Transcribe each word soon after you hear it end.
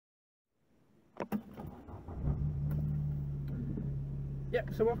Yep,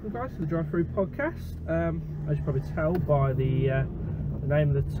 so welcome guys to the Drive Through podcast. As you probably tell by the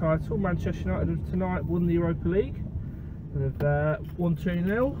name of the title, Manchester United tonight won the Europa League. They've won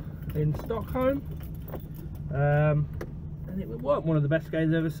 2-0 in Stockholm. And it weren't one of the best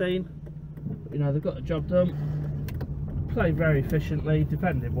games I've ever seen. But, you know, they've got the job done. Played very efficiently,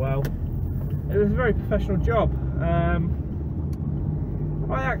 defended well. It was a very professional job.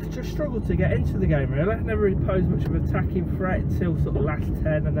 Ajax just struggled to get into the game really. Never really posed much of an attacking threat until sort of last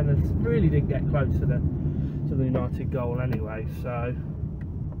 10, and then they really didn't get close to the United goal anyway. So,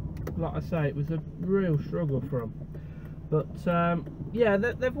 like I say, it was a real struggle for them. But yeah,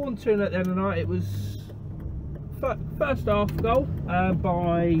 they've won 2-0 at the end of the night. It was first half goal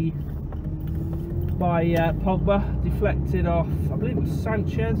by Pogba, deflected off, I believe it was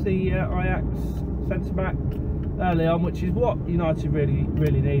Sanchez, the Ajax centre back, early on, which is what United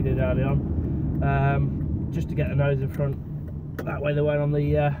really needed early on, just to get the nose in front. That way they weren't on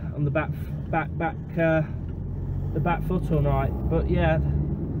the back foot all night. But yeah,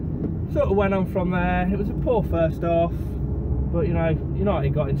 sort of went on from there. It was a poor first half, but you know,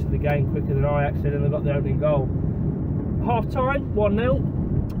 United got into the game quicker than Ajax did, and they got the opening goal. Half time, 1-0,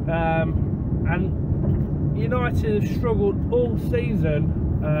 and United have struggled all season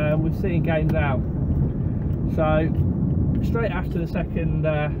with seeing games out. So straight after the second,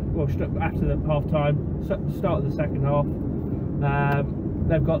 after the half time, start of the second half,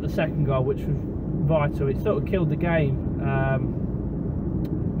 they've got the second goal, which was vital. It sort of killed the game.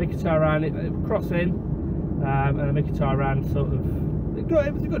 Mkhitaryan cross in, and then Mkhitaryan sort of,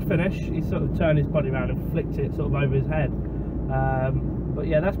 it was a good finish. He sort of turned his body around and flicked it sort of over his head. But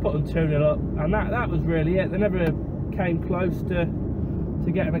yeah, that's put them 2-0 up, and that was really it. They never came close to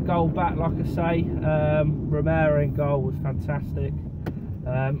getting a goal back, like I say. Romero in goal was fantastic.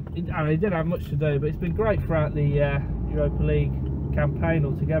 He didn't have much to do, but it's been great throughout the Europa League campaign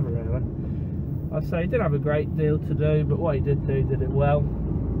altogether, really. I'd say he didn't have a great deal to do, but what he did do, did it well.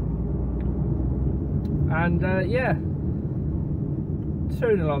 And yeah,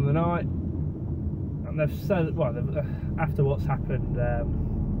 2-0 on the night, and they've said, well, after what's happened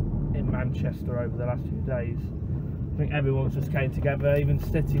in Manchester over the last few days, I think everyone just came together. Even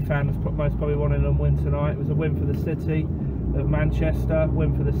City fans most probably wanted them to win tonight. It was a win for the city of Manchester,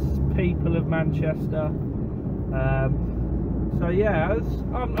 win for the people of Manchester. So yeah,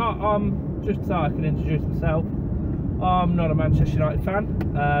 I'm just so I can introduce myself. I'm not a Manchester United fan.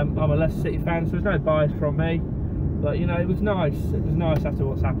 I'm a Leicester City fan, so there's no bias from me. But you know, it was nice. It was nice after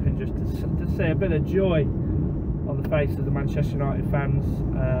what's happened, just to see a bit of joy on the face of the Manchester United fans.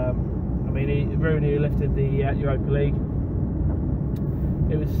 I mean, Rooney lifted the Europa League.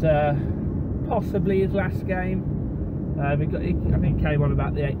 It was possibly his last game. I think he came on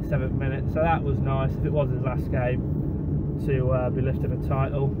about the 87th minute, so that was nice. If it was his last game, to be lifting a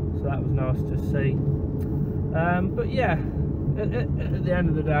title, so that was nice to see. But yeah, at the end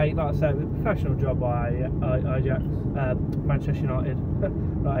of the day, like I said, it was a professional job by Ajax, Manchester United,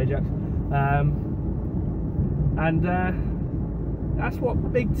 not Ajax, and. That's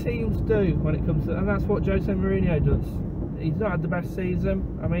what big teams do when it comes to, and that's what Jose Mourinho does. He's not had the best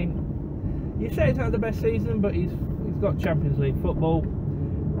season. I mean, you say he's not had the best season, but he's got Champions League football,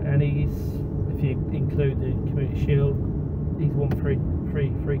 and if you include the Community Shield, he's won three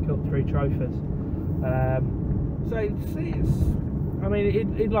trophies. So I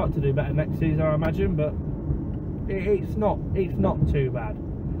mean, he'd like to do better next season, I imagine, but it's not too bad.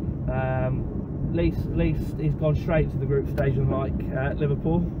 At least he's gone straight to the group stage, unlike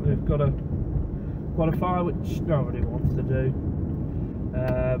Liverpool, who've got to qualify, which nobody wants to do.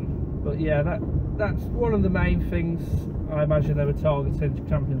 But yeah, that's one of the main things I imagine they were targeting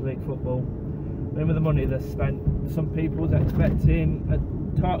Champions League football. I mean, with the money they spent, some people was expecting a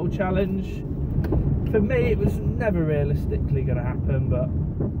title challenge. For me, it was never realistically going to happen, but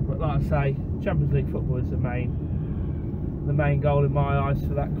like I say, Champions League football is the main goal in my eyes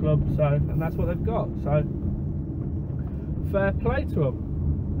for that club, so, and that's what they've got, so fair play to them,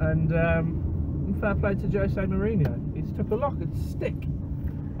 and fair play to Jose Mourinho. He's took a lot of stick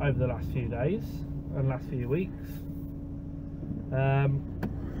over the last few days and last few weeks,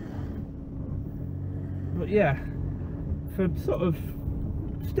 but yeah, for sort of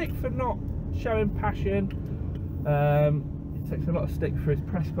stick for not showing passion. He takes a lot of stick for his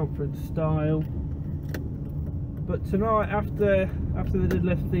press conference style. But tonight, after they did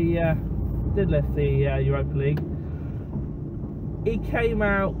lift the Europa League, he came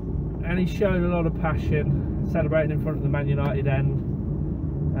out and he showed a lot of passion, celebrating in front of the Man United end,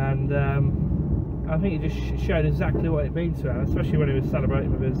 and I think he just showed exactly what it means to him, especially when he was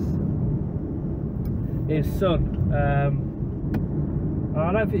celebrating with his son.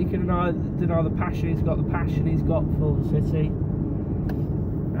 I don't think you can deny the passion he's got for the city.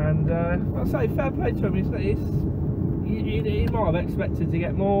 And I'll say fair play to him. He might have expected to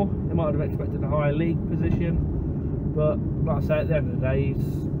get more. He might have expected a higher league position. But like I say, at the end of the day,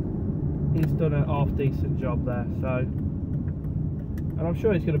 he's done a half decent job there. So, and I'm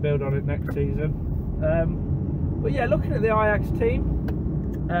sure he's going to build on it next season. But yeah, looking at the Ajax team,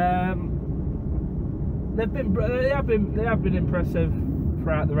 they have been impressive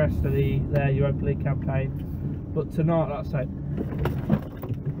throughout the rest of their Europa League campaign. But tonight, like I say,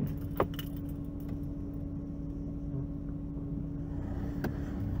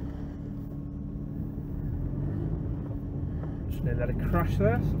 just nearly had a crash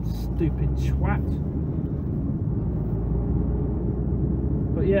there, some stupid twat.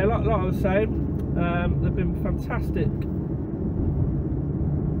 But yeah, like I was saying, they've been fantastic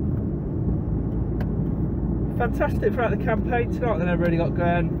throughout the campaign. Tonight they never really got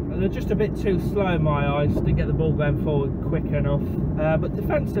going. They're just a bit too slow in my eyes to get the ball going forward quick enough. But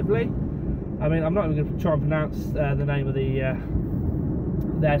defensively, I mean, I'm not even going to try and pronounce the name of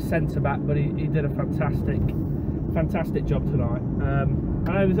their centre back, but he did a fantastic job tonight. I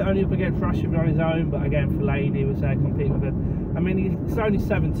know he was only up against Rashford on his own, but again, Fellaini was there competing with him. I mean, he's only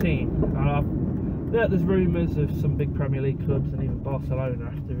 17. There's rumours of some big Premier League clubs and even Barcelona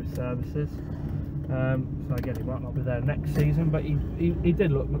after his services. So again, he might not be there next season, but he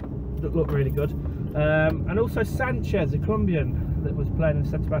did look really good. And also Sanchez, the Colombian that was playing in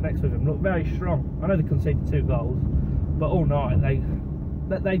centre back next with him, looked very strong. I know they conceded 2 goals, but all night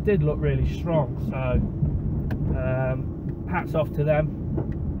they did look really strong. So hats off to them.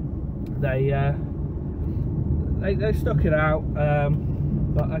 They stuck it out.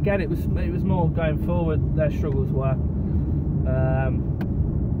 But again, it was more going forward. Their struggles were.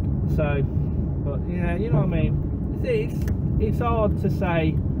 But yeah, you know what I mean. It's hard to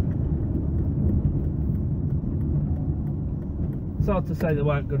say. It's hard to say they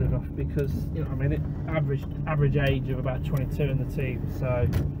weren't good enough because, you know what I mean, average age of about 22 in the team, so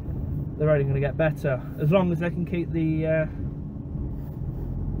they're only going to get better as long as they can keep the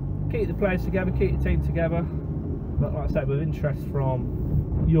players together, keep the team together. But like I said, with interest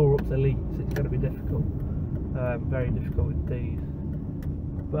from Europe's elites, it's going to be difficult, very difficult indeed.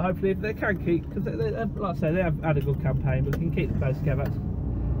 But hopefully, if they can keep, because like I say, they have had a good campaign, but can keep the players together,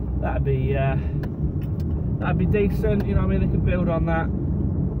 that'd be decent. You know what I mean? They could build on that.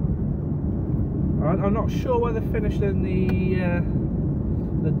 I'm not sure where they finished in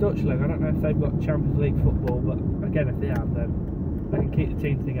the Dutch league. I don't know if they've got Champions League football, but again, if they have, then they can keep the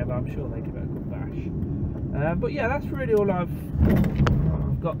team together. I'm sure they give it a good bash. But yeah, that's really all I've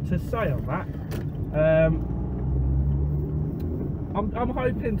got to say on that. I'm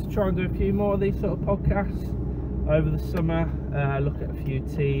hoping to try and do a few more of these sort of podcasts over the summer. Look at a few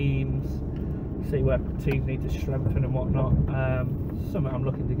teams, see where teams need to strengthen and whatnot. Something I'm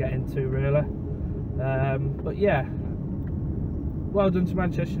looking to get into really. But yeah, well done to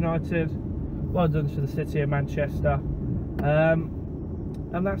Manchester United, well done to the city of Manchester,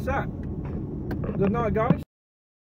 and that's that. Good night, guys.